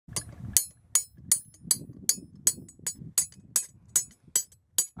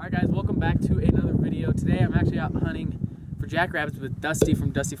Alright guys, welcome back to another video. Today I'm actually out hunting for jackrabbits with Dusty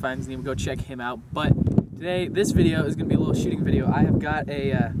from Dusty Finds. You can go check him out. But today, this video is going to be a little shooting video. I have got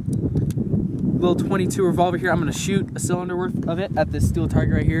a little 22 revolver here. I'm going to shoot a cylinder worth of it at this steel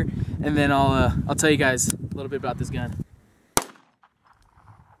target right here. And then I'll tell you guys a little bit about this gun.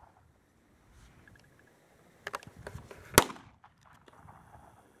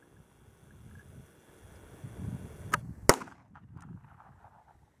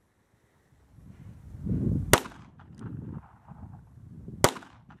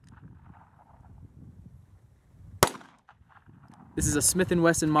 This is a Smith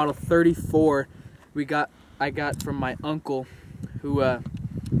Wesson model 34 I got from my uncle, who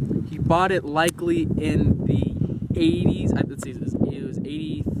he bought it likely in the 80s. Let's see, it was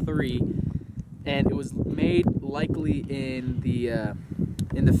 83, and it was made likely in the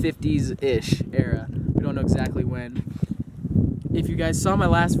 50s-ish era. We don't know exactly when. If you guys saw my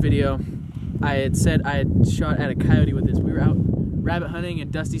last video, I had said I had shot at a coyote with this. We were out rabbit hunting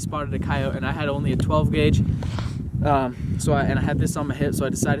and Dusty spotted a coyote, and I had only a 12 gauge. I had this on my hip, so I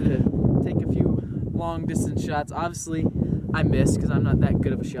decided to take a few long distance shots. Obviously, I missed because I'm not that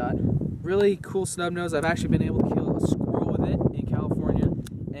good of a shot. Really cool snub nose. I've actually been able to kill a squirrel with it in California.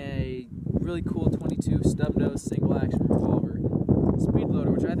 A really cool 22 snub nose single action revolver speed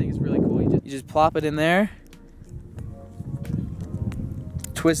loader, which I think is really cool. You just plop it in there,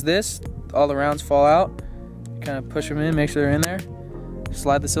 twist this, all the rounds fall out. Kind of push them in, make sure they're in there.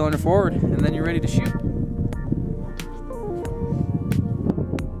 Slide the cylinder forward, and then you're ready to shoot.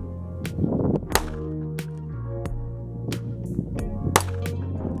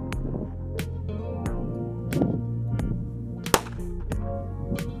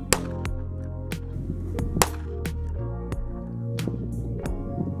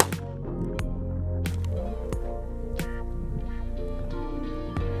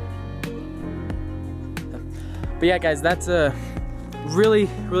 But yeah, guys, that's a really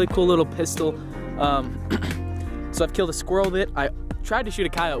cool little pistol. So I've killed a squirrel with it. I tried to shoot a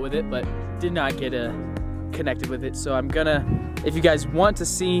coyote with it, but did not get connected with it. So I'm gonna, if you guys want to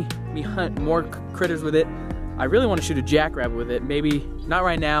see me hunt more critters with it, I really want to shoot a jackrabbit with it. Maybe not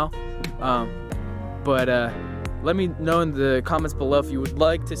right now, but let me know in the comments below if you would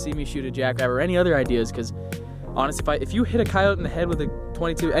like to see me shoot a jackrabbit or any other ideas, because honestly, if you hit a coyote in the head with a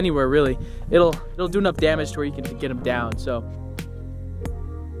 22 anywhere, really, it'll do enough damage to where you can get him down. So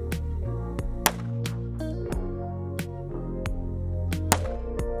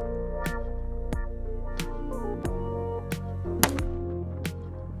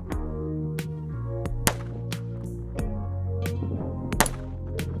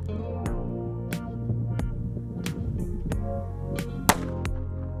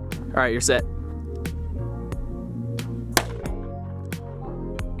all right, you're set.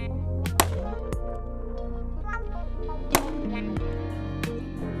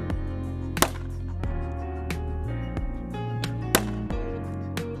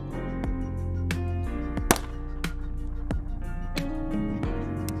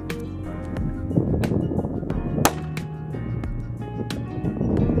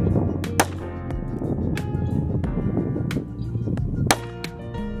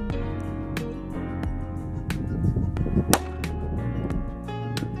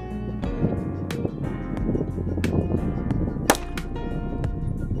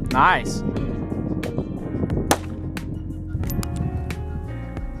 Nice.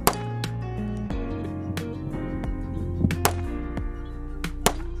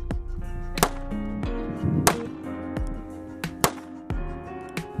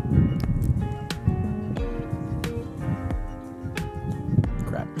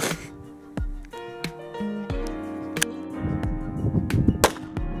 Crap.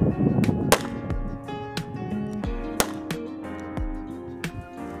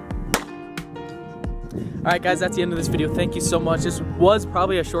 Alright guys, that's the end of this video. Thank you so much. This was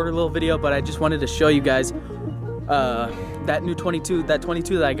probably a shorter little video, but I just wanted to show you guys that new 22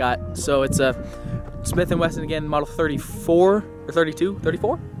 that I got. So it's a Smith & Wesson again, model 34 or 32,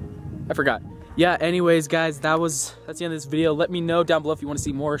 34? I forgot. Yeah, anyways guys, that's the end of this video. Let me know down below if you want to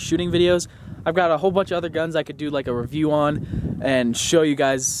see more shooting videos. I've got a whole bunch of other guns I could do like a review on and show you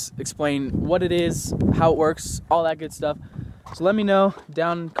guys, explain what it is, how it works, all that good stuff. So let me know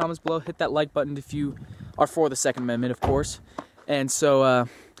down in the comments below. Hit that like button if you are for the Second Amendment, of course. And so,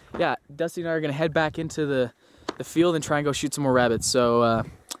 yeah, Dusty and I are going to head back into the field and try and go shoot some more rabbits. So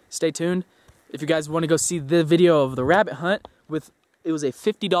stay tuned. If you guys want to go see the video of the rabbit hunt, it was a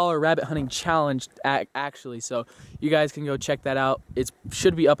 $50 rabbit hunting challenge, actually. So you guys can go check that out. It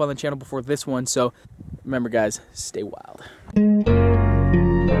should be up on the channel before this one. So remember, guys, stay wild.